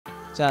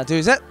자,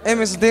 둘, 셋.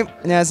 MS 팀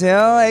안녕하세요.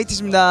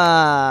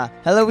 Ateez입니다.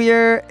 Hello,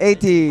 we're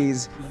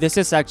Ateez. This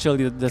is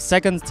actually the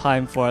second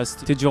time for us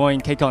to join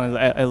kcon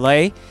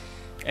LA,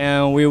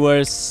 and we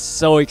were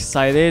so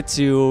excited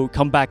to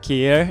come back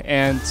here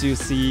and to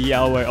see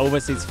our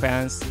overseas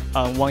fans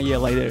 1 year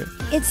later.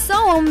 It's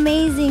so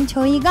amazing.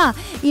 저희가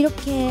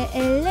이렇게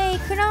LA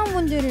크라운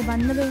분들을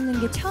만나뵙는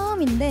게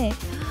처음인데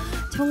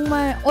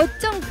정말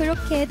어쩜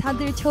그렇게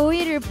다들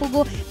저희를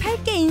보고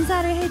밝게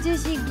인사를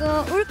해주시고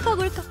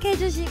울컥울컥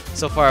해주시고.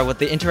 So far with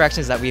the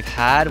interactions that we've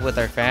had with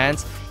our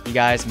fans, you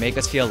guys make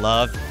us feel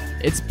loved.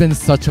 It's been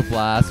such a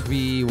blast.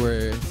 We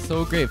were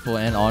so grateful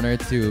and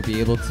honored to be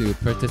able to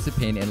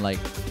participate in like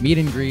meet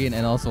and greet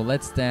and also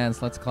Let's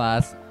Dance, Let's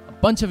Class, a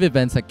bunch of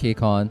events at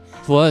kcon.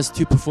 For us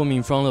to perform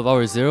in front of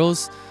our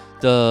zeros,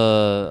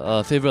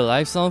 the favorite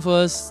live song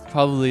for us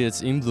probably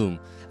it's In Bloom.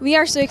 We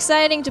are so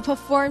excited to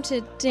perform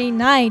today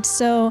night,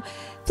 so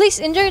please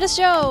enjoy the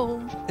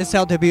show. It's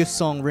our debut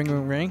song, Ring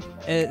Ring Ring.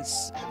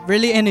 It's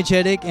really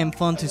energetic and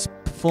fun to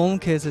perform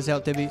because it's our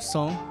debut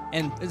song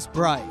and it's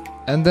bright.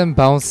 And then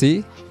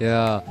bouncy,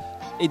 yeah.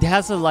 It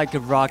has like a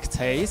rock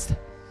taste,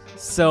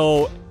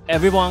 so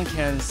everyone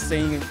can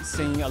sing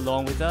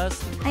along with us.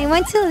 I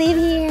want to live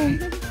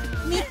here.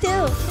 Me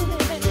too.